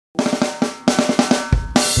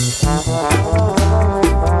Live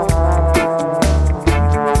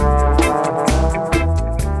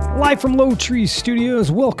from Low Tree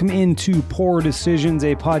Studios, welcome into Poor Decisions,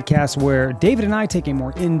 a podcast where David and I take a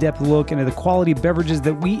more in-depth look into the quality of beverages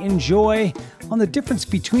that we enjoy, on the difference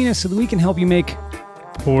between us so that we can help you make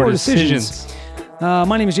poor decisions.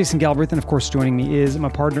 My name is Jason Galbraith, and of course joining me is my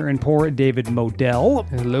partner in Poor, David Modell.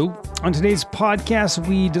 Hello. On today's podcast,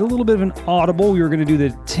 we did a little bit of an audible. We were going to do the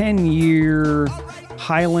 10-year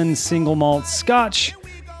Highland single malt Scotch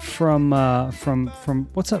from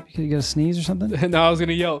what's up? You got to sneeze or something? No, I was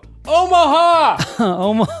gonna yell, Omaha!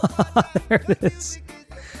 Omaha, there it is.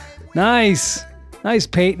 Nice,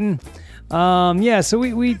 Peyton. So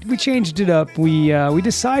we changed it up. We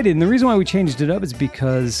decided, and the reason why we changed it up is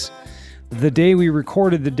because the day we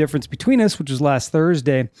recorded the difference between us, which was last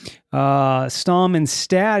Thursday, Stom and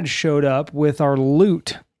Stad showed up with our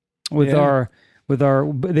loot, with our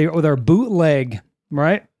bootleg,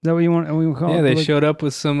 right? Is that what you want to call it? Yeah, they showed up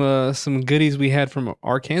with some goodies we had from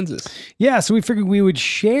Arkansas. Yeah, so we figured we would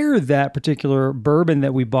share that particular bourbon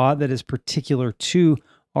that we bought that is particular to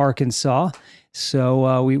Arkansas.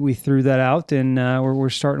 So we threw that out, and we're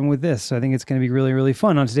starting with this. So I think it's going to be really, really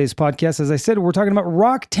fun on today's podcast. As I said, we're talking about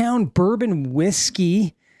Rocktown Bourbon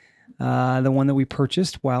Whiskey, the one that we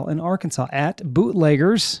purchased while in Arkansas at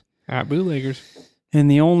Bootleggers. At Bootleggers. In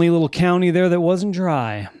the only little county there that wasn't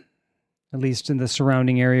dry. At least in the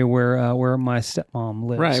surrounding area where my stepmom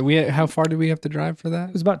lives. Right. How far did we have to drive for that?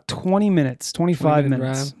 It was about 20 minutes, 25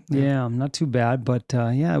 minutes. Drive. Yeah, not too bad. But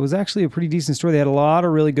it was actually a pretty decent store. They had a lot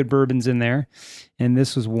of really good bourbons in there, and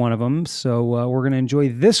this was one of them. So we're going to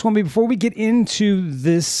enjoy this one. But before we get into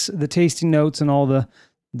the tasting notes and all the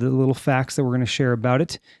little facts that we're going to share about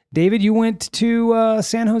it, David, you went to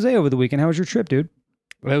San Jose over the weekend. How was your trip, dude?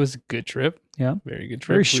 That was a good trip. Yeah. Very good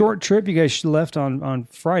trip. Very short trip. You guys left on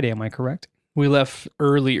Friday, am I correct? We left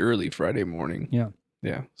early Friday morning. Yeah.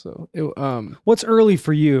 Yeah. So what's early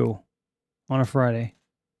for you on a Friday?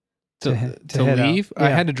 To leave? Yeah. I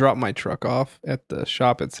had to drop my truck off at the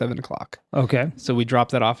shop at 7:00. Okay. So we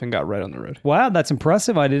dropped that off and got right on the road. Wow, that's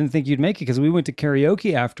impressive. I didn't think you'd make it because we went to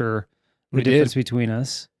karaoke after the difference between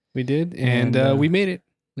us. We did, and we made it.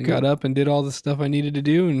 We got up and did all the stuff I needed to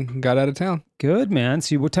do and got out of town. Good, man.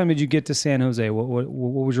 So what time did you get to San Jose? What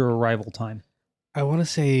was your arrival time? I want to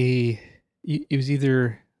say it was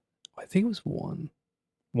either, I think it was 1.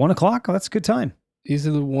 1 o'clock? Oh, that's a good time. Either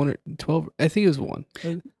the 1 or 12. I think it was 1. Now,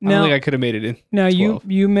 I don't think I could have made it in. Now 12.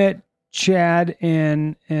 you met Chad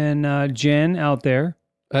and Jen out there.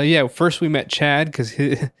 Yeah, first we met Chad because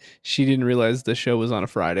she didn't realize the show was on a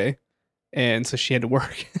Friday. And so she had to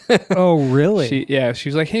work. Oh, really? She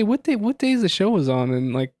was like, "Hey, what days the show was on?"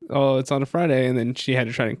 And like, "Oh, it's on a Friday." And then she had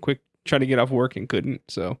to try to get off work and couldn't.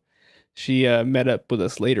 So she met up with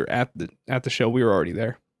us later at the show. We were already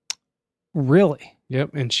there. Really?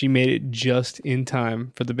 Yep. And she made it just in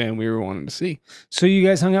time for the band we were wanting to see. So you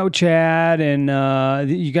guys hung out with Chad, and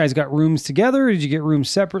you guys got rooms together, or did you get rooms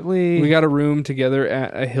separately? We got a room together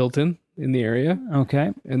at a Hilton in the area.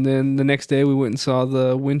 Okay. And then the next day we went and saw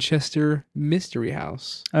the Winchester Mystery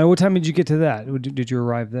House. What time did you get to that? Did you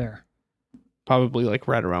arrive there? Probably like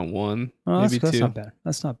right around 1, maybe 2. That's not bad.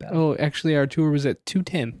 That's not bad. Oh, actually our tour was at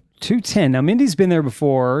 2:10. 2:10. Now Mindy's been there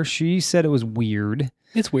before. She said it was weird.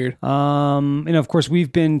 It's weird. And of course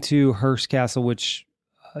we've been to Hearst Castle, which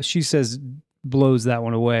she says blows that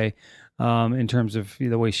one away. In terms of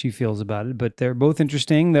the way she feels about it, but they're both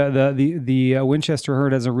interesting. The Winchester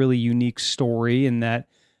Herd has a really unique story in that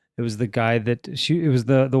it was the guy it was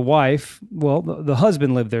the wife. Well, the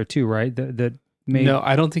husband lived there too, right? No,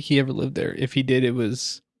 I don't think he ever lived there. If he did, it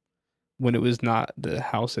was when it was not the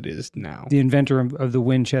house it is now. The inventor of the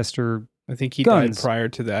Winchester. I think he guns. died prior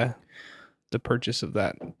to the purchase of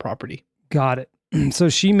that property. Got it. So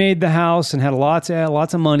she made the house and had lots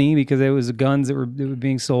of money because it was guns that were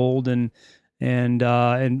being sold, and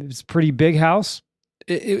it's a pretty big house.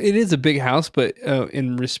 It is a big house, but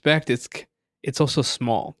in respect, it's also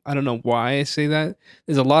small. I don't know why I say that.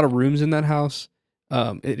 There's a lot of rooms in that house.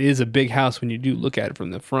 It is a big house when you do look at it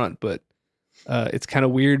from the front, but it's kind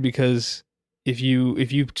of weird because if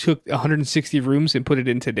you took 160 rooms and put it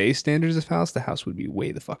in today's standards of house, the house would be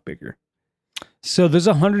way the fuck bigger. So there's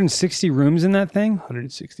 160 rooms in that thing?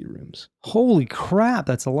 160 rooms. Holy crap,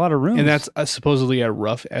 that's a lot of rooms. And that's supposedly a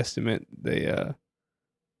rough estimate. Well,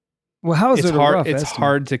 how is it a rough estimate? It's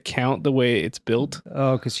hard to count the way it's built.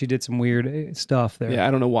 Oh, because she did some weird stuff there. Yeah,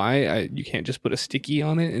 I don't know why. You can't just put a sticky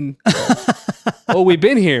on it and... oh, we've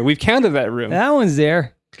been here. We've counted that room. That one's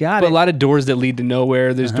there. Got it. But a lot of doors that lead to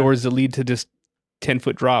nowhere. There's doors that lead to just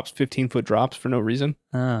 10-foot drops, 15-foot drops for no reason.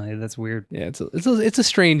 Ah, yeah, that's weird. Yeah, it's a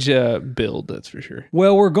strange build, that's for sure.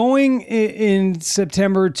 Well, we're going in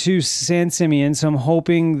September to San Simeon, so I'm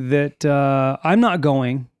hoping that I'm not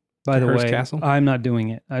going. By the Hearst way, Castle? I'm not doing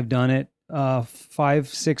it. I've done it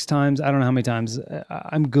 5-6 times. I don't know how many times.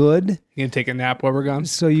 I'm good. You gonna take a nap while we're gone?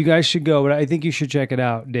 So you guys should go, but I think you should check it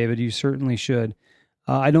out, David. You certainly should.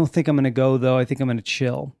 I don't think I'm going to go though. I think I'm going to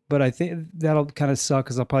chill, but I think that'll kind of suck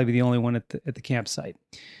because I'll probably be the only one at the campsite.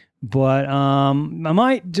 But I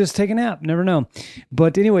might just take a nap. Never know.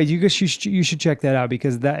 But anyway, you should check that out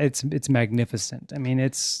because it's magnificent. I mean,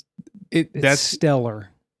 it's stellar.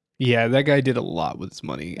 Yeah, that guy did a lot with his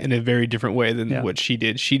money in a very different way than what she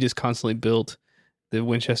did. She just constantly built the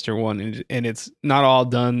Winchester one, and it's not all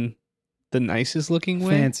done the nicest looking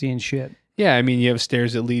way. Fancy and shit. Yeah, I mean, you have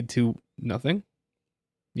stairs that lead to nothing.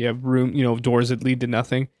 You have room, doors that lead to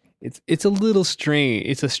nothing. It's a little strange.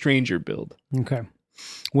 It's a stranger build. Okay.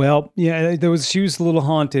 Well, yeah, she was a little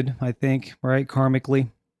haunted, I think, right? Karmically,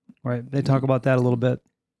 right? They talk about that a little bit.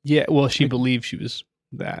 Yeah, well, she believed she was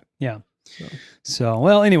that. Yeah. So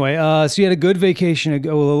well, anyway, so you had a good vacation,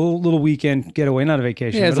 a little weekend getaway, not a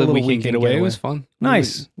vacation. Yeah, it's but a weekend getaway. It was fun.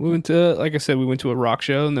 Nice. We went to, like I said, we went to a rock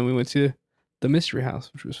show, and then we went to the Mystery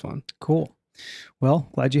House, which was fun. Cool. Well,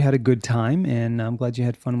 glad you had a good time, and I'm glad you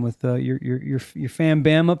had fun with your fam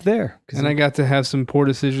bam up there. And I got to have some poor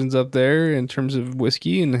decisions up there in terms of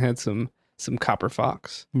whiskey, and had some Copper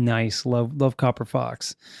Fox. Nice, love Copper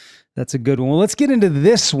Fox. That's a good one. Well, let's get into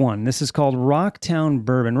this one. This is called Rocktown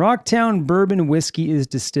Bourbon. Rocktown Bourbon whiskey is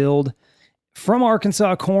distilled from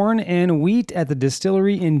Arkansas corn and wheat at the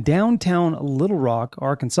distillery in downtown Little Rock,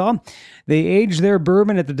 Arkansas. They aged their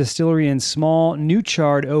bourbon at the distillery in small, new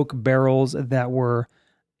charred oak barrels that were,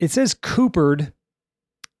 it says coopered.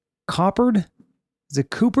 Coppered? Is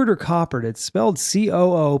it coopered or coppered? It's spelled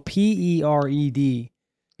Coopered.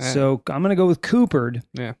 So I'm going to go with coopered.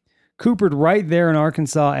 Yeah. Coopered right there in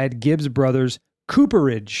Arkansas at Gibbs Brothers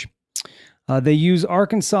Cooperage. They use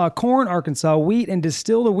Arkansas corn, Arkansas wheat, and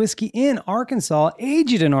distill the whiskey in Arkansas,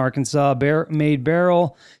 aged in Arkansas, made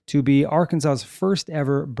barrel to be Arkansas's first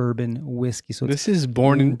ever bourbon whiskey. So this is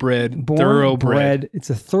born and bred, thoroughbred. It's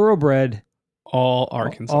a thoroughbred, all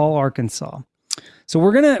Arkansas. All Arkansas. So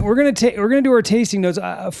we're gonna do our tasting notes.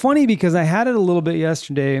 Funny because I had it a little bit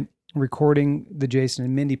yesterday recording the Jason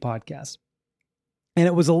and Mindy podcast. And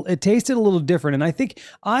it tasted a little different. And I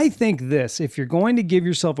think this, if you're going to give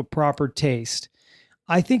yourself a proper taste,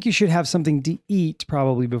 I think you should have something to eat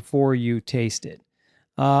probably before you taste it.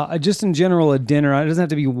 Just in general, a dinner, it doesn't have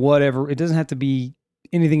to be whatever. It doesn't have to be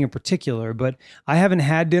anything in particular, but I haven't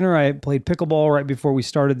had dinner. I played pickleball right before we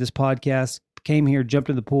started this podcast, came here, jumped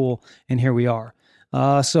in the pool, and here we are.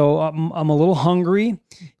 So I'm a little hungry,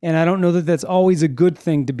 and I don't know that that's always a good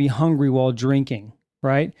thing to be hungry while drinking,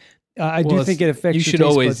 right? I do think it affects your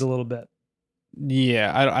taste buds a little bit.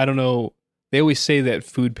 Yeah, I don't know. They always say that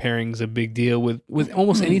food pairing's a big deal with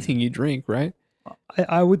almost anything you drink, right?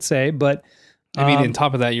 I would say, but I mean, on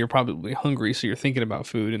top of that, you're probably hungry, so you're thinking about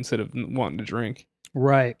food instead of wanting to drink.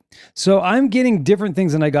 Right. So I'm getting different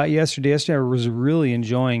things than I got yesterday. Yesterday I was really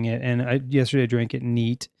enjoying it, and yesterday I drank it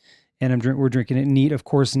neat. And we're drinking it neat, of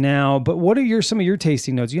course, now. But what are some of your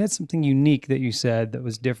tasting notes? You had something unique that you said that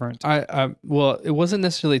was different. Well, it wasn't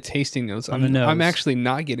necessarily tasting notes. On the nose. I'm actually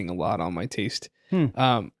not getting a lot on my taste.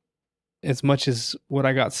 As much as what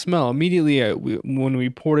I got smell. Immediately, when we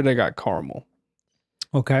poured it, I got caramel.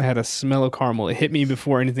 Okay. I had a smell of caramel. It hit me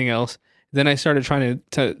before anything else. Then I started trying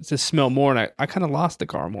to smell more, and I kind of lost the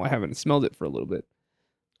caramel. I haven't smelled it for a little bit.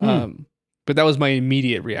 But that was my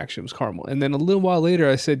immediate reaction, was caramel. And then a little while later,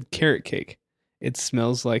 I said carrot cake. It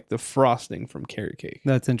smells like the frosting from carrot cake.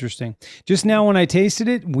 That's interesting. Just now when I tasted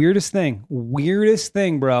it, weirdest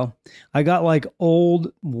thing, bro. I got like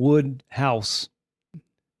old wood house.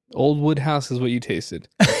 Old wood house is what you tasted.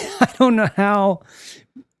 I don't know how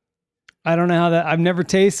that, I've never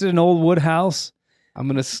tasted an old wood house. I'm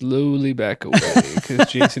going to slowly back away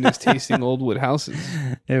because Jason is tasting old wood houses.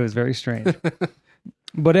 It was very strange.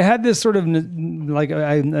 But it had this sort of like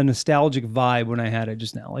a nostalgic vibe when I had it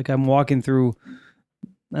just now. Like I'm walking through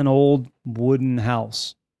an old wooden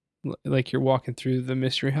house. Like you're walking through the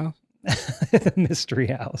mystery house? The mystery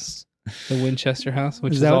house. The Winchester house,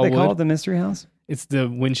 which is that all what they wood. call it, the mystery house? It's the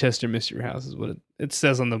Winchester Mystery House is what it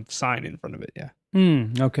says on the sign in front of it, yeah.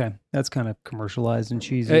 Okay. That's kind of commercialized and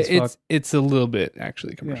cheesy as fuck. It's a little bit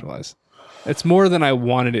actually commercialized. Yeah. It's more than I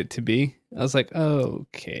wanted it to be. I was like,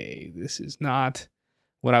 okay, this is not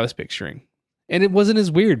what I was picturing. And it wasn't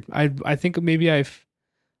as weird. I think maybe I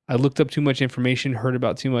looked up too much information, heard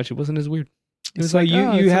about too much. It wasn't as weird. It was so like,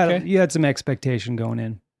 you had some expectation going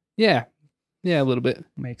in. Yeah. Yeah, a little bit.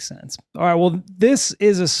 Makes sense. All right. Well, this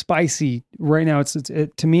is a spicy right now.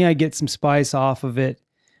 To me, I get some spice off of it.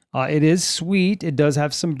 It is sweet. It does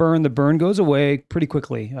have some burn. The burn goes away pretty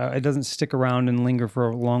quickly. It doesn't stick around and linger for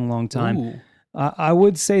a long, long time. Ooh, I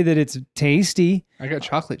would say that it's tasty. I got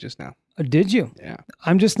chocolate just now. Did you? Yeah.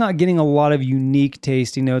 I'm just not getting a lot of unique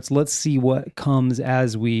tasting notes. Let's see what comes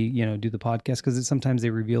as we, do the podcast, because sometimes they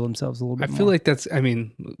reveal themselves a little bit I more. feel like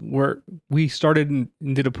we started and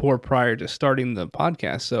did a pour prior to starting the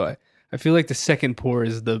podcast. So I feel like the second pour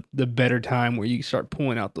is the better time where you start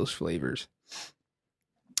pulling out those flavors.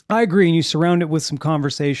 I agree. And you surround it with some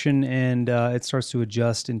conversation and it starts to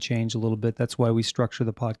adjust and change a little bit. That's why we structure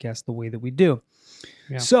the podcast the way that we do.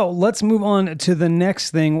 Yeah. So let's move on to the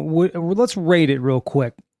next thing. Let's rate it real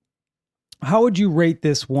quick. How would you rate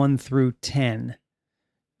this 1 through 10?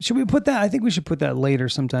 Should we put that? I think we should put that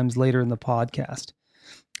sometimes later in the podcast,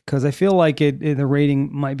 because I feel like the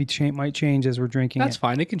rating might change as we're drinking. That's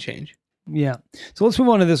fine. It can change. Yeah. So let's move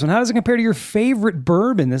on to this one. How does it compare to your favorite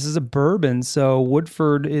bourbon? This is a bourbon, so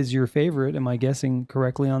Woodford is your favorite. Am I guessing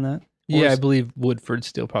correctly on that? Yeah, I believe Woodford's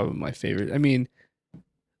still probably my favorite. I mean,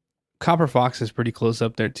 Copper Fox is pretty close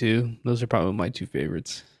up there too. Those are probably my two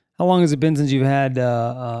favorites. How long has it been since you've had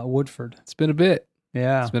Woodford? It's been a bit.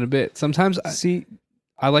 Yeah. It's been a bit. Sometimes See,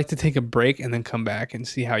 I like to take a break and then come back and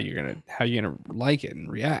see how you're gonna like it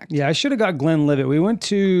and react. yeah, I should have got Glenlivet. We went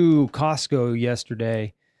to Costco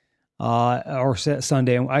yesterday, or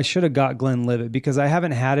Sunday, and I should have got Glenlivet because I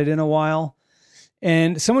haven't had it in a while.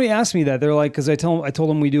 And somebody asked me that. They're like, because I told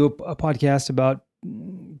them we do a podcast about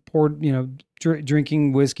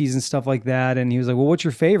drinking whiskeys and stuff like that. And he was like, well, what's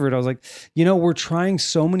your favorite? I was like, we're trying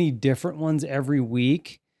so many different ones every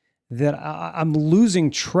week that I'm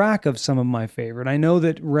losing track of some of my favorite. I know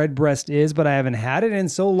that Redbreast is, but I haven't had it in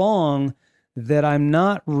so long that I'm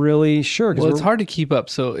not really sure. Well, it's hard to keep up.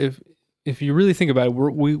 So if you really think about it,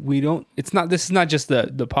 we don't. It's not. This is not just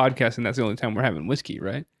the podcast, and that's the only time we're having whiskey,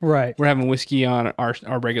 right? Right. We're having whiskey on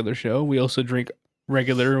our regular show. We also drink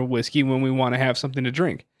regular whiskey when we want to have something to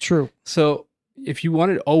drink. True. So if you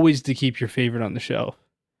wanted always to keep your favorite on the shelf,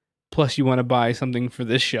 plus you want to buy something for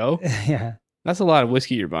this show, Yeah. that's a lot of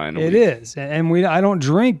whiskey you're buying. It is. And I don't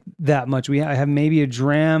drink that much. I have maybe a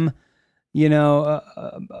dram,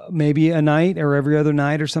 maybe a night or every other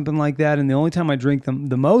night or something like that. And the only time I drink them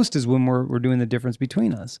the most is when we're doing the difference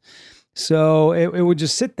between us. So it would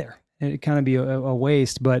just sit there. It'd kind of be a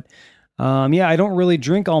waste. But I don't really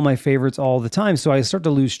drink all my favorites all the time. So I start to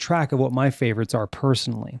lose track of what my favorites are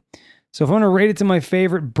personally. So if I'm going to rate it to my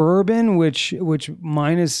favorite bourbon, which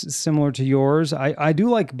mine is similar to yours, I do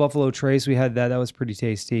like Buffalo Trace. We had that. That was pretty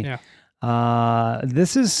tasty. Yeah.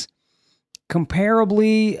 This is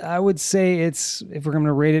comparably, I would say if we're going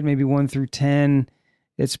to rate it maybe 1 through 10,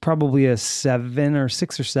 it's probably a 7 or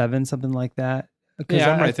 6 or 7, something like that.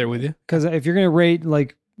 Yeah, I'm right there with you. Because if you're going to rate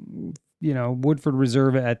Woodford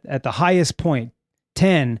Reserve at the highest point,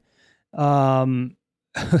 10,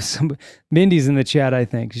 Mindy's in the chat, I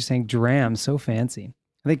think. She's saying dram, so fancy.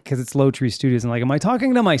 I think because it's Low Tree Studios. I'm like, am I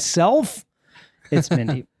talking to myself? It's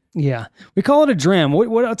Mindy. Yeah. We call it a dram.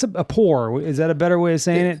 What's a pour? Is that a better way of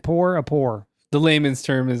saying it? Pour? A pour. The layman's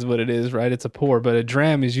term is what it is, right? It's a pour, but a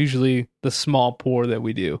dram is usually the small pour that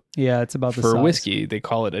we do. Yeah, it's about the For size. whiskey, they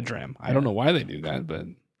call it a dram. I don't know why they do that, but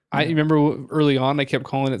I remember early on I kept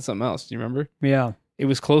calling it something else. Do you remember? Yeah. It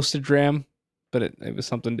was close to dram, but it was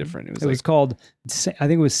something different. It was called, I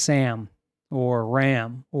think it was Sam or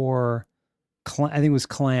Ram or I think it was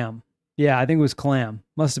Clam. Yeah, I think it was Clam.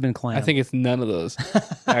 Must have been Clam. I think it's none of those,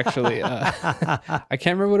 actually. I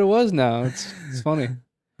can't remember what it was now. It's funny.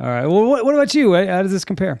 All right. Well, what about you? How does this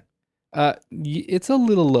compare? It's a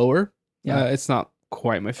little lower. Yeah. It's not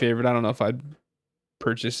quite my favorite. I don't know if I'd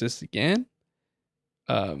purchase this again.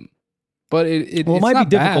 But it might be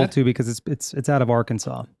difficult bad. too because it's out of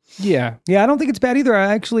Arkansas. Yeah. Yeah, I don't think it's bad either.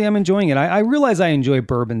 I'm enjoying it. I realize I enjoy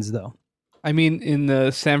bourbons though. I mean, in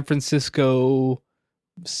the San Francisco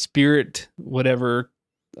Spirit, whatever,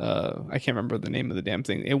 I can't remember the name of the damn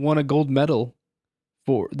thing. It won a gold medal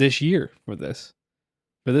for this year for this.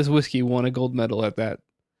 For this whiskey, won a gold medal at that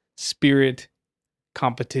Spirit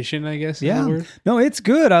competition, I guess. Yeah. Is the word. No, it's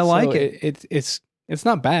good. I like it. It's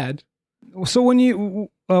not bad. So when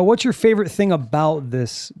you, what's your favorite thing about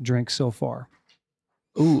this drink so far?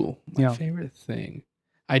 Ooh, my favorite thing.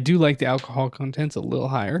 I do like the alcohol content's a little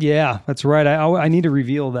higher. Yeah, that's right. I need to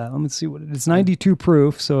reveal that. Let me see what it's 92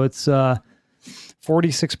 proof, so it's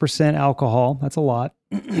 46% alcohol. That's a lot.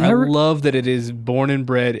 I love that it is born and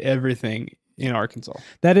bred everything in Arkansas.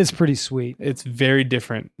 That is pretty sweet. It's very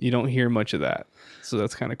different. You don't hear much of that. So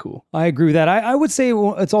that's kind of cool. I agree with that. I would say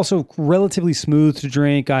it's also relatively smooth to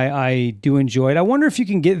drink. I do enjoy it. I wonder if you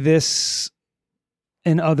can get this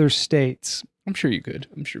in other states. I'm sure you could.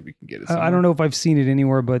 I'm sure we can get it. I don't know if I've seen it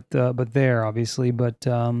anywhere, but there, obviously. But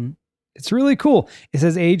it's really cool. It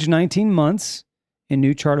says age 19 months in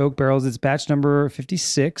new charred oak barrels. It's batch number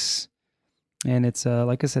 56. And it's,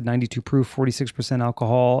 like I said, 92 proof, 46%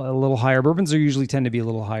 alcohol, a little higher. Bourbons usually tend to be a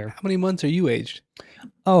little higher. How many months are you aged?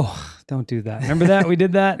 Oh, don't do that. Remember that? We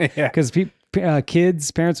did that? Yeah. Because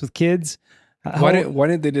parents with kids. Why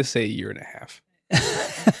did they just say a year and a half?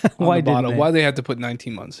 Why the bottle? didn't they? Why they have to put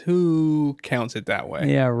 19 months? Who counts it that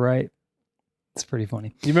way? Yeah, right. It's pretty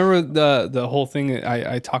funny. You remember the whole thing?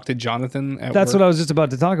 I talked to Jonathan at That's work. what I was just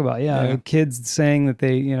about to talk about. Yeah, Yeah. the kids saying that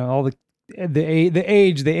they, all the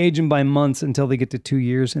age, they age them by months until they get to 2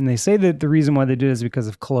 years. And they say that the reason why they do it is because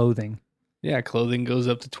of clothing. Yeah, clothing goes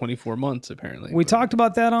up to 24 months, apparently. We talked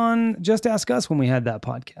about that on Just Ask Us when we had that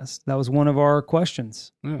podcast. That was one of our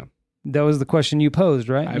questions. Yeah. That was the question you posed,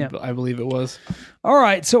 right? I believe it was. All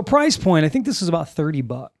right. So price point, I think this was about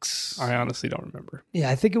 $30. I honestly don't remember. Yeah,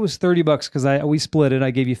 I think it was $30 because we split it. I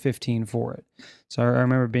gave you 15 for it. So I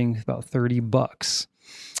remember being about $30.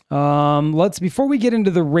 Before we get into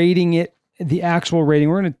the actual rating,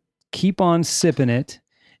 we're going to keep on sipping it,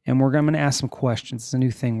 and I'm going to ask some questions. It's a new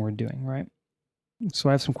thing we're doing, right? So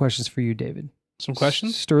I have some questions for you, David. Some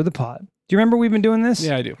questions? Stir the pot. Do you remember we've been doing this?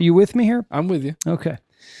 Yeah, I do. Are you with me here? I'm with you. Okay.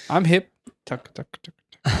 I'm hip. Tuck, tuck, tuck,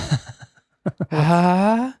 tuck.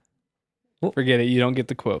 Forget it. You don't get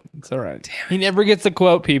the quote. It's all right. He never gets the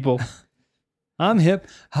quote, people. I'm hip.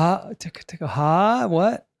 Ha,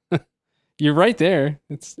 what? You're right there.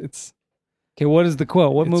 It's Okay, what is the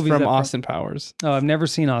quote? What movie is from that Austin Powers. Oh, I've never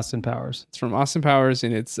seen Austin Powers. It's from Austin Powers,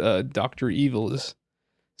 and it's Dr. Evil is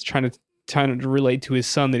trying to relate to his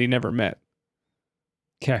son that he never met.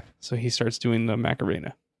 Okay. So he starts doing the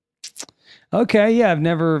Macarena. Okay, yeah,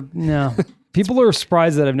 no. People are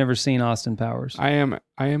surprised that I've never seen Austin Powers. I am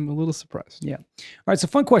a little surprised. Yeah. All right, so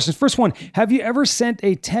fun questions. First one, have you ever sent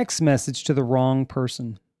a text message to the wrong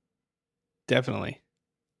person? Definitely.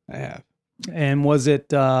 I have. And was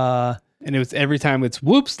it and it was every time it's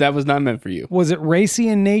whoops, that was not meant for you. Was it racy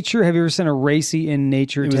in nature? Have you ever sent a racy in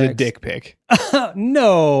nature text? It was a dick pic.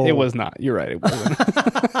 No. It was not. You're right. It wasn't.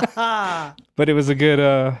 But it was a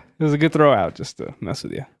good throw out just to mess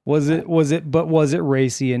with you. Was it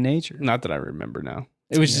racy in nature? Not that I remember now.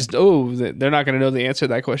 It was just, they're not going to know the answer to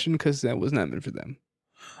that question because that was not meant for them.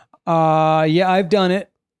 Yeah, I've done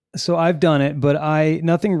it. So I've done it, but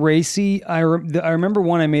nothing racy. I remember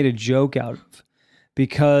one I made a joke out of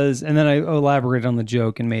and then I elaborated on the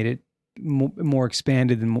joke and made it more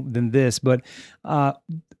expanded than this. But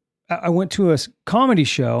I went to a comedy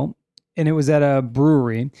show and it was at a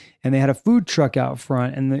brewery and they had a food truck out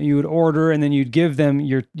front and you would order and then you'd give them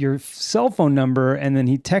your cell phone number and then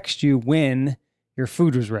he'd text you when your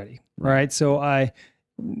food was ready. Right. So I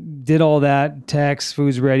did all that, text,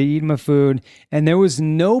 food's ready, eat my food. And there was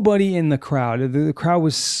nobody in the crowd. The crowd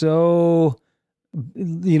was so,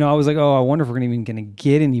 I was like, oh, I wonder if we're even going to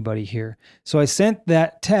get anybody here. So I sent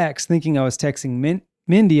that text thinking I was texting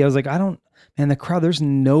Mindy. I was like, the crowd, there's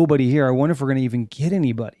nobody here. I wonder if we're going to even get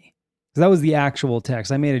anybody. Because that was the actual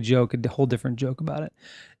text. I made a whole different joke about it.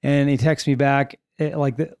 And he texted me back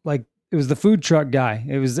it was the food truck guy.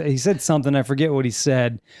 He said something, I forget what he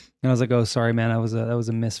said. And I was like, oh, sorry, man, that was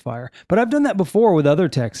a misfire. But I've done that before with other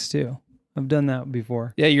texts too. I've done that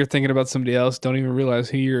before. Yeah, you're thinking about somebody else. Don't even realize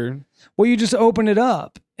who you're. Well, you just open it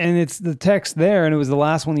up and it's the text there, and it was the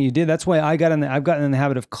last one that you did. That's why I've gotten in the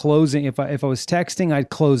habit of closing. If I was texting, I'd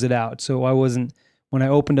close it out. So I wasn't. When I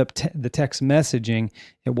opened up the text messaging,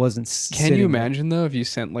 it wasn't. Can you imagine though if you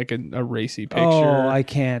sent like a racy picture? Oh, I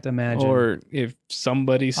can't imagine. Or if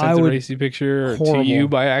somebody sent a racy picture to you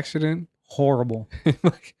by accident. Horrible.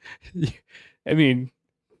 I mean,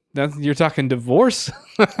 you're talking divorce.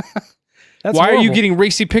 That's Why horrible. are you getting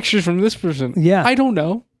racy pictures from this person? Yeah, I don't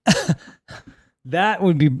know. That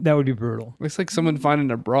would be brutal. It's like someone finding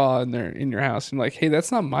a bra in your house and like, hey,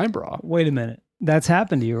 that's not my bra. Wait a minute, that's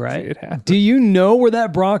happened to you, right? It happened. Do you know where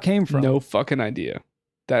that bra came from? No fucking idea.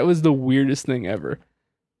 That was the weirdest thing ever.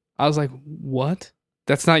 I was like, what?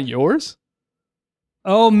 That's not yours?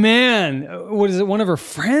 Oh man, what is it? One of her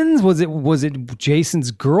friends? Was it Jason's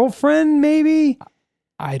girlfriend? Maybe.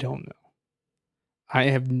 I don't know. I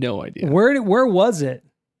have no idea. Where was it?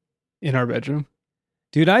 In our bedroom.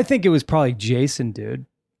 Dude, I think it was probably Jason, dude.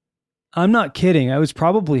 I'm not kidding. It was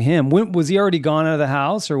probably him. Was he already gone out of the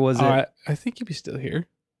house or was it? I think he was still here.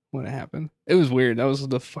 when it happened. It was weird. That was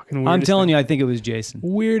the fucking weirdest I'm telling thing. you, I think it was Jason.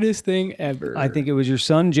 Weirdest thing ever. I think it was your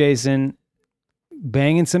son, Jason,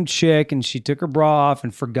 banging some chick, and she took her bra off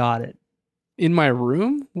and forgot it. In my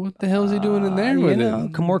room? What the hell is he doing in there with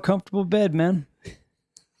it? More comfortable bed, man.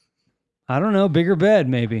 I don't know, bigger bed,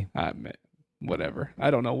 maybe. Whatever.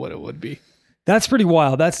 I don't know what it would be. That's pretty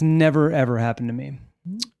wild. That's never, ever happened to me.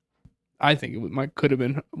 I think it could have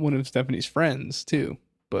been one of Stephanie's friends, too.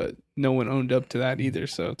 But no one owned up to that either,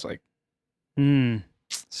 so it's like...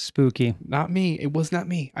 Spooky. Not me. It was not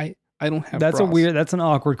me. I don't have That's bras. that's an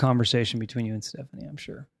awkward conversation between you and Stephanie, I'm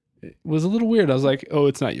sure. It was a little weird. I was like, oh,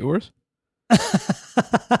 it's not yours?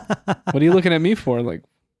 What are you looking at me for? Like,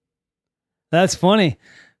 that's funny.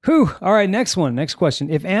 Whew. All right, next one. Next question.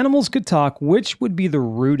 If animals could talk, which would be the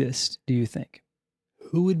rudest, do you think?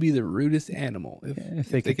 who would be the rudest animal if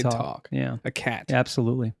they could talk? Yeah. A cat.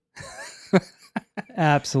 Absolutely.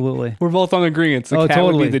 Absolutely. We're both on agreement. The cat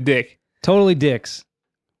totally. would be the dick. Totally dicks.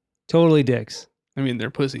 Totally dicks. I mean,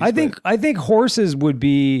 they're pussies. I think horses would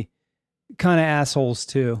be kind of assholes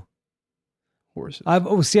too. Horses. I've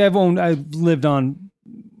lived on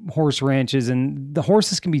horse ranches, and the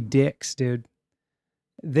horses can be dicks, dude.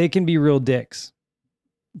 They can be real dicks.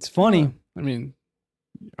 It's funny. I mean,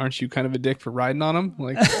 aren't you kind of a dick for riding on them?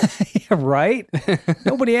 Like, yeah, right?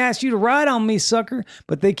 Nobody asked you to ride on me, sucker.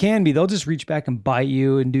 But they can be. They'll just reach back and bite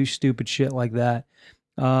you and do stupid shit like that.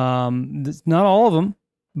 Not all of them,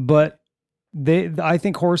 but I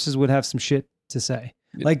think horses would have some shit to say.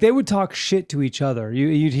 Yeah. Like they would talk shit to each other.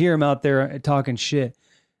 You'd hear them out there talking shit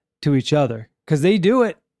to each other because they do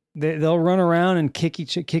it. They'll run around and kick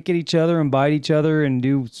at each other and bite each other and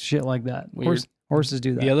do shit like that. Horses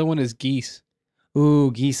do that. The other one is geese.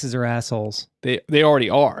 Ooh, geese are assholes. They already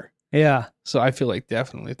are. Yeah. So I feel like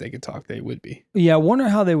definitely if they could talk, they would be. Yeah, I wonder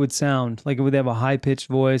how they would sound. Like, would they have a high-pitched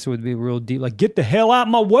voice or would it be real deep? Like, get the hell out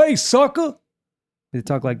of my way, sucker! Would they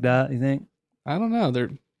talk like that, you think? I don't know.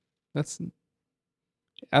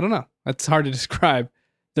 I don't know. That's hard to describe.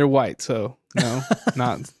 They're white, so no,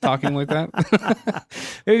 not talking like that.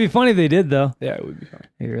 It'd be funny if they did, though. Yeah, it would be funny.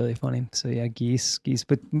 It'd be really funny. So yeah, geese.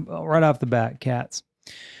 But right off the bat, cats.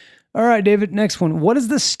 All right, David, next one. What is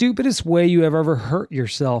the stupidest way you have ever hurt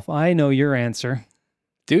yourself? I know your answer.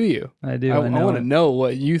 Do you? I do. I it. want to know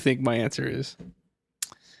what you think my answer is.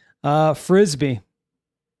 Frisbee.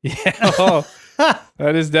 Yeah. Oh,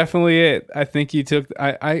 that is definitely it. I think you took...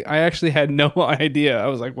 I actually had no idea. I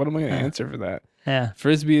was like, what am I going to answer for that? Yeah.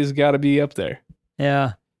 Frisbee has got to be up there.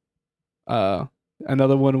 Yeah.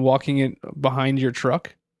 Another one, walking it behind your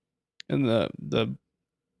truck and the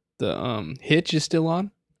hitch is still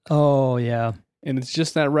on. Oh, yeah. And it's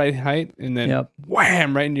just that right height, and then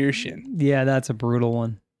wham, right into your shin. Yeah, that's a brutal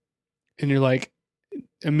one. And you're like,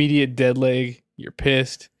 immediate dead leg. You're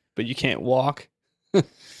pissed, but you can't walk.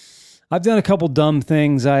 I've done a couple dumb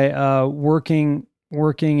things. I working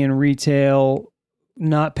in retail,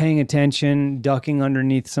 not paying attention, ducking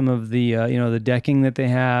underneath some of the the decking that they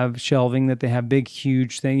have, shelving that they have, big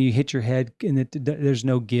huge thing. You hit your head and there's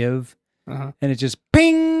no give, and it just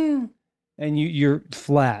ping, and you're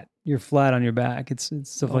flat. You're flat on your back. It's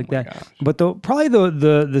stuff like that. Gosh. But probably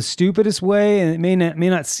the stupidest way, and it may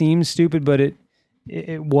not seem stupid, but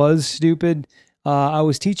it was stupid. I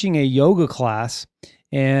was teaching a yoga class,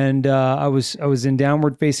 and I was in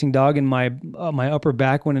downward facing dog, and my upper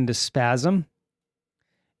back went into spasm.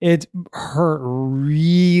 It hurt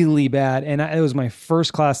really bad, and it was my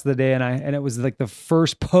first class of the day, and it was like the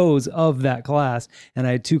first pose of that class, and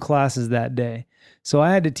I had 2 classes that day. So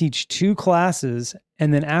I had to teach 2 classes,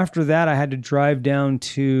 and then after that, I had to drive down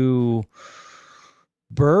to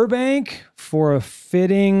Burbank for a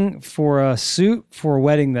fitting for a suit for a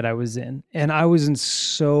wedding that I was in, and I was in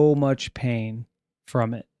so much pain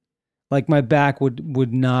from it. Like my back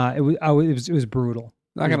would not. It was brutal.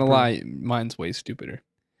 Not gonna lie, mine's way stupider.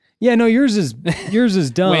 Yeah, no, yours is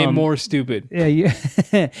dumb. Way more stupid. Yeah,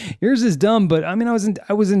 yours is dumb. But I mean, I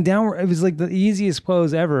was in downward. It was like the easiest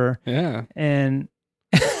pose ever. Yeah. And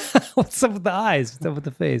what's up with the eyes? What's up with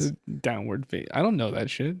the face? Downward face. I don't know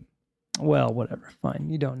that shit. Well, whatever. Fine.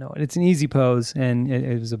 You don't know it. It's an easy pose, and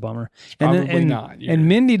it was a bummer. Probably not. And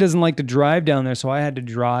Mindy doesn't like to drive down there, so I had to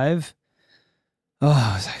drive.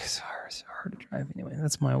 Oh, it's hard to drive anyway.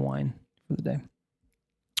 That's my wine for the day.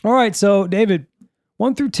 All right, so David,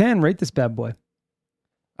 1 through 10, rate this bad boy.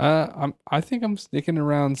 I think I'm sticking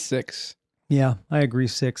around 6. Yeah, I agree.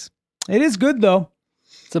 6. It is good though.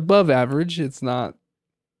 It's above average. It's not.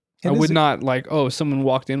 I would not like. Oh, someone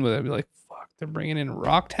walked in with it. I'd be like, "Fuck, they're bringing in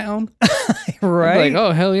Rocktown. Right? Like,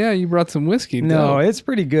 oh hell yeah, you brought some whiskey. No, Dope. it's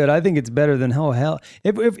pretty good. I think it's better than hell.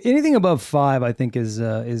 If anything above 5, I think is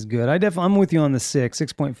good. I'm with you on the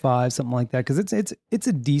 6.5, something like that, because it's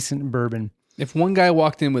a decent bourbon. If one guy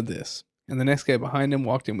walked in with this and the next guy behind him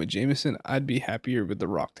walked in with Jameson, I'd be happier with the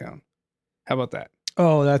Rocktown. How about that?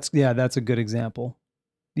 Oh, that's a good example.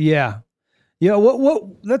 Yeah.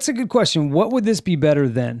 What? That's a good question. What would this be better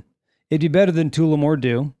than? It'd be better than Tullamore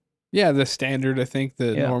Dew. Yeah, the standard. I think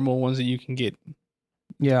the Yeah. normal ones that you can get.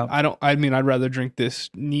 Yeah. I'd rather drink this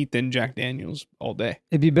neat than Jack Daniels all day.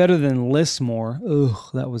 It'd be better than Listmore. Ugh,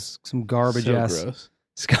 that was some garbage So ass gross.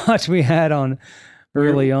 scotch we had on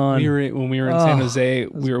early on. When we were in San Oh, Jose,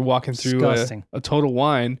 we were walking through disgusting. a Total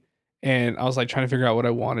Wine, and I was like trying to figure out what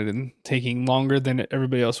I wanted and taking longer than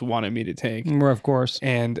everybody else wanted me to take. Of course.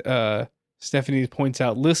 And Stephanie points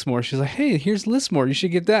out Listmore. She's like, "Hey, here's Listmore. You should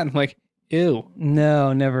get that." And I'm like, "Ew,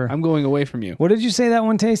 No, never. I'm going away from you." What did you say that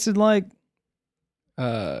one tasted like?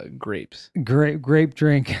 Grapes. Grape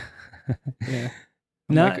drink. Yeah.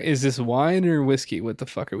 I'm Not. like, is this wine or whiskey? What the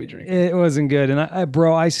fuck are we drinking? It wasn't good, and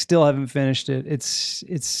I still haven't finished it. It's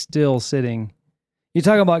still sitting. You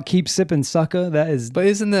talking about keep sipping sucker? That is But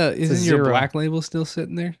isn't your zero. Black Label still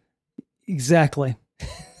sitting there? exactly.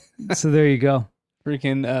 So there you go.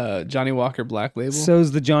 Freaking Johnny Walker Black Label.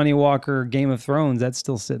 So's the Johnny Walker Game of Thrones. That's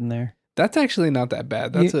still sitting there. That's actually not that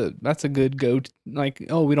bad. That's a good go. Like,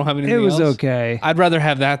 oh, we don't have anything It was else? okay. I'd rather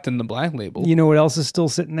have that than the Black Label. You know what else is still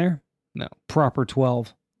sitting there? No. Proper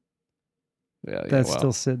 12. Yeah, That's well,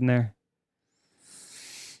 still sitting there.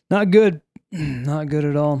 Not good. Not good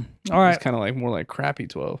at all. All right. It's kind of like more like crappy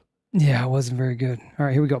 12. Yeah, it wasn't very good. All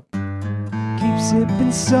right, here we go. Keep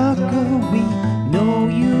sipping sucker, we know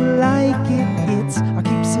you like it. It's our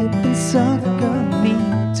keep sipping sucker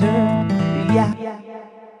meter. Yeah.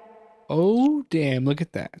 Oh, damn. Look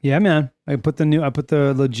at that. Yeah, man. I put the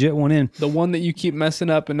legit one in. The one that you keep messing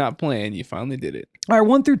up and not playing, you finally did it. All right,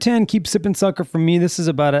 1 through 10, keep sipping sucker for me. This is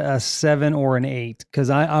about a 7 or an 8 because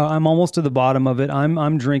I'm almost to the bottom of it.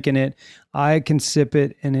 I'm drinking it. I can sip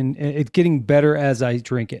it, and it's getting better as I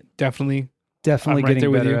drink it. Definitely. Definitely I'm right there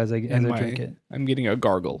getting with better you. as I And drink it. I'm getting a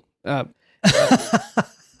gargle.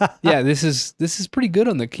 Yeah, this is pretty good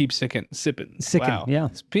on the keep sipping. Wow. Yeah.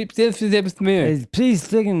 Keep sipping. Hey, please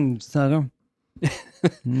sticking sucker.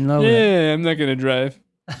 No. Yeah, I'm not gonna drive.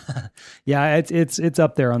 Yeah, it's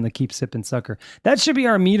up there on the keep sipping sucker. That should be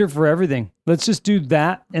our meter for everything. Let's just do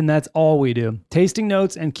that, and that's all we do. Tasting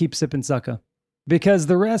notes and keep sipping sucker. Because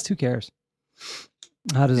the rest, who cares?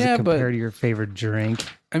 How does it compare to your favorite drink?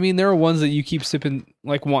 I mean, there are ones that you keep sipping,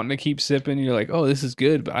 like wanting to keep sipping. You're like, oh, this is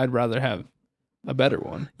good, but I'd rather have a better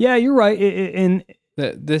one. Yeah, you're right. And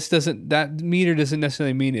That meter doesn't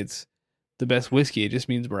necessarily mean it's the best whiskey. It just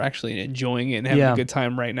means we're actually enjoying it and having a good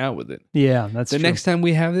time right now with it. Yeah, that's the true. next time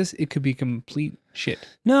we have this, it could be complete shit.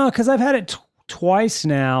 No, because I've had it twice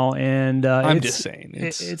now, and I'm just saying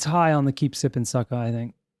it's high on the keep sipping sucker. I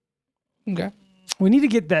think. Okay. We need to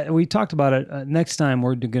get that. We talked about it. Next time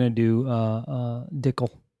we're going to do Dickel.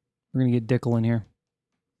 We're going to get Dickel in here.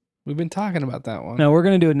 We've been talking about that one. No, we're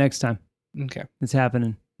going to do it next time. Okay. It's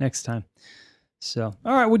happening next time. So,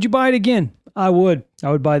 all right. Would you buy it again? I would.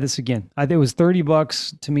 I would buy this again. I think it was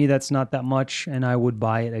 $30 to me. That's not that much, and I would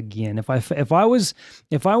buy it again. If I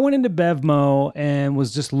went into Bevmo and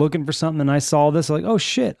was just looking for something and I saw this, like, oh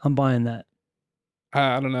shit, I'm buying that.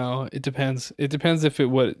 I don't know. It depends. It depends if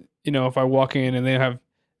if I walk in and they have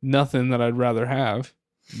nothing that I'd rather have,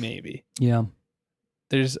 maybe. Yeah.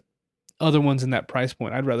 There's other ones in that price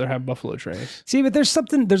point. I'd rather have Buffalo Trace. See, but there's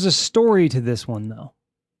a story to this one though.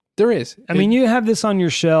 There is. I mean, you have this on your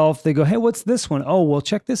shelf. They go, hey, what's this one? Oh, well,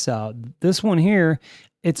 check this out. This one here,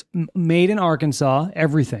 it's made in Arkansas,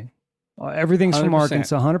 everything. Everything's 100%. from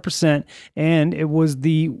Arkansas, 100%. And it was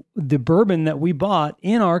the bourbon that we bought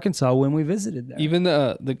in Arkansas when we visited there. Even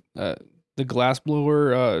the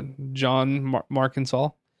glassblower, John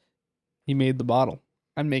Markinsall, he made the bottle.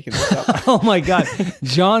 I'm making this up. Oh, my God.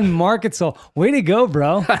 John Markinsall. Way to go,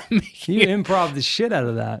 bro. You improv the shit out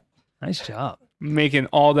of that. Nice job. Making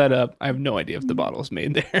all that up. I have no idea if the bottle's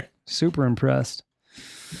made there. Super impressed.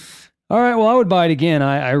 All right. Well, I would buy it again.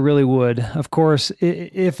 I really would. Of course,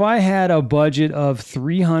 if I had a budget of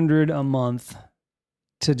 $300 a month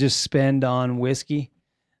to just spend on whiskey,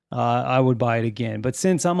 I would buy it again. But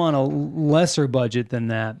since I'm on a lesser budget than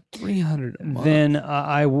that, $300 a month. then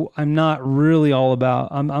I'm not really all about.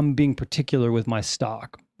 I'm being particular with my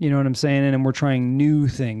stock. You know what I'm saying? And we're trying new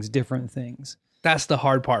things, different things. That's the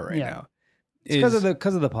hard part right now. It's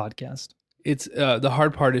because of the podcast. It's the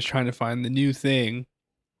hard part is trying to find the new thing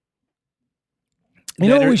You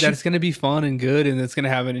know what we that's going to be fun and good, and it's going to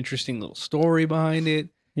have an interesting little story behind it.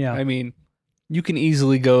 Yeah. I mean, you can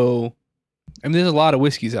easily go. I mean, there's a lot of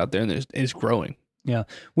whiskeys out there, and it's growing. Yeah.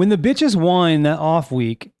 When the bitches wine that off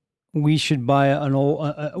week, we should buy an old.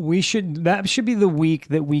 That should be the week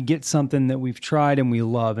that we get something that we've tried and we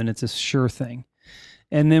love, and it's a sure thing.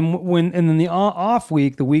 And then the off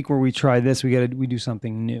week, the week where we try this, we do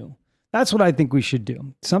something new. That's what I think we should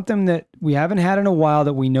do. Something that we haven't had in a while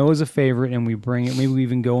that we know is a favorite, and we bring it. Maybe we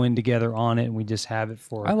even go in together on it, and we just have it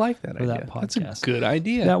for. I like that for idea. That podcast. That's a good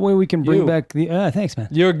idea. That way we can bring back the. Thanks, man.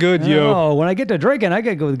 You're good, Oh, when I get to drinking, I get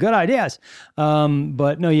to go with good ideas.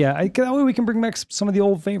 But no, yeah, that way we can bring back some of the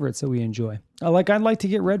old favorites that we enjoy. I'd like to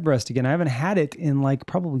get Redbreast again. I haven't had it in like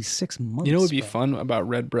probably 6 months. You know what would be fun about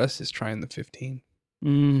Redbreast is trying the 15.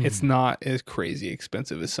 It's not as crazy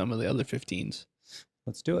expensive as some of the other 15s.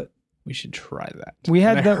 Let's do it. We should try that.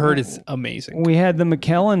 I heard it's amazing. We had the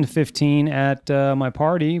McKellen 15 at my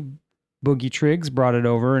party. Boogie Triggs brought it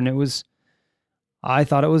over, and I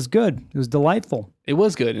thought it was good. It was delightful. It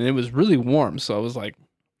was good, and it was really warm. So I was like,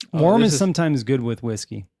 warm is sometimes good with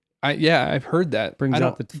whiskey. I've heard that. Brings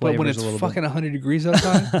out the flavors but when it's fucking 100 degrees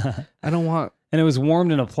outside, I don't want. And it was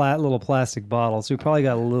warmed in a little plastic bottle, so we probably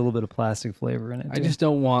got a little bit of plastic flavor in it. I just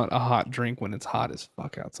don't want a hot drink when it's hot as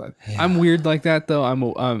fuck outside. Yeah. I'm weird like that though.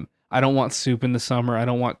 I don't want soup in the summer. I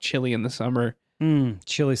don't want chili in the summer.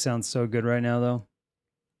 Chili sounds so good right now though.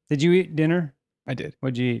 Did you eat dinner? I did.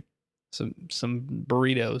 What'd you eat? Some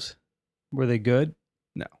burritos. Were they good?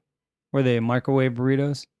 No. Were they microwave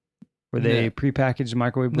burritos? Were they prepackaged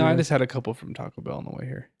microwave burritos? No, I just had a couple from Taco Bell on the way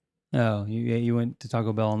here. Oh, you went to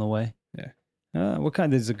Taco Bell on the way? Yeah. What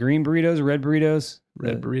kind? There's the green burritos, red burritos?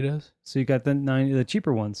 Red burritos. So you got the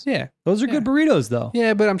cheaper ones. Yeah. Those are good burritos though.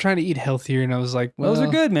 Yeah, but I'm trying to eat healthier and I was like, well, those are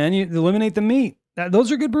good, man. You eliminate the meat. Those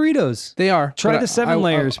are good burritos. They are. Try the 7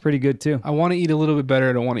 layers, pretty good too. I want to eat a little bit better.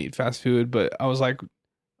 I don't want to eat fast food, but I was like,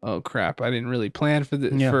 oh crap, I didn't really plan for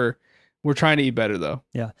this. We're trying to eat better though.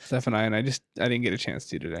 Yeah. Steph and I didn't get a chance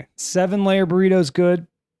to today. 7-layer burritos good.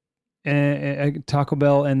 And Taco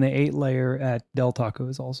Bell, and the 8-layer at Del Taco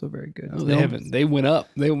is also very good. Oh, they went up.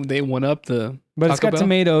 They went up the. But Taco it's got Bell.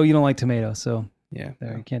 Tomato. You don't like tomato, so yeah,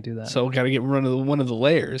 you can't do that. So got to get one of the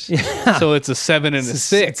layers. Yeah. So it's a 7 and a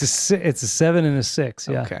 6. It's a 7 and a 6.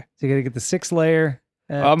 Yeah. Okay. So you got to get the 6-layer.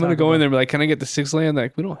 I'm gonna go in there and be like, "Can I get the 6-layer?" And they're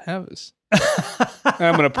like, "We don't have this."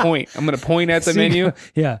 I'm gonna point. at the menu.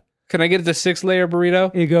 Yeah. Can I get the 6-layer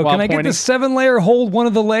burrito? You go. Can I get the 7-layer? Hold one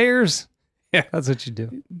of the layers. Yeah, that's what you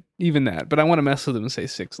do. Even that, but I want to mess with them and say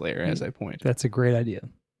 6-layer as I point. That's a great idea.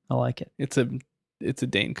 I like it. It's a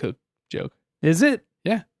Dane Cook joke. Is it?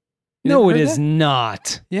 Yeah. No, it is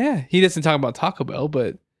not. Yeah, he doesn't talk about Taco Bell,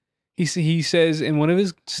 but he says in one of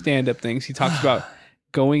his stand-up things, he talks about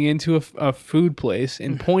going into a food place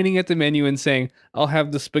and pointing at the menu and saying, "I'll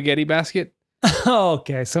have the spaghetti basket." Oh,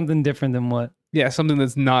 okay, something different than what? Yeah, something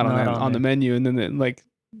that's not on the menu, and then like.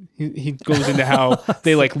 He goes into how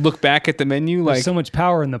they like look back at the menu. There's like so much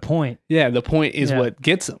power in the point. Yeah, the point is what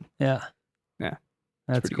gets them. Yeah.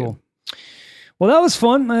 That's cool. Good. Well, that was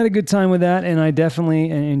fun. I had a good time with that, and I definitely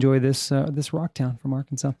enjoy this Rocktown from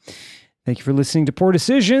Arkansas. Thank you for listening to Poor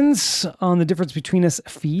Decisions on the Difference Between Us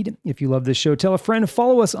feed. If you love this show, tell a friend.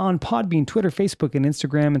 Follow us on Podbean, Twitter, Facebook, and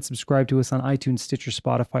Instagram, and subscribe to us on iTunes, Stitcher,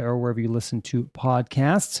 Spotify, or wherever you listen to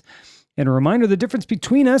podcasts. And a reminder, The Difference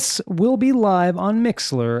Between Us will be live on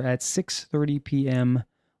Mixlr at 6:30 p.m.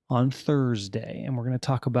 on Thursday. And we're going to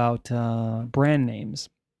talk about brand names.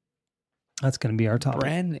 That's going to be our topic.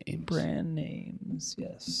 Brand names,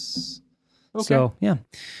 yes. Okay. So, yeah.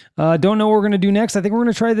 Don't know what we're going to do next. I think we're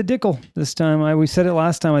going to try the Dickel this time. We said it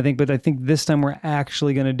last time, I think, but I think this time we're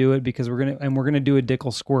actually going to do it because we're going to do a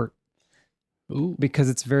Dickel squirt. Ooh. Because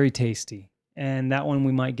it's very tasty. And that one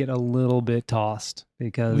we might get a little bit tossed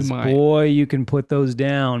because, boy, you can put those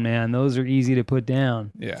down, man. Those are easy to put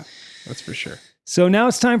down. Yeah, that's for sure. So now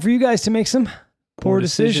it's time for you guys to make some poor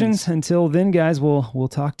decisions. Until then, guys, we'll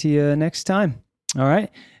talk to you next time. All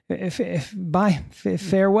right? Bye.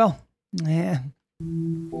 Farewell. Yeah.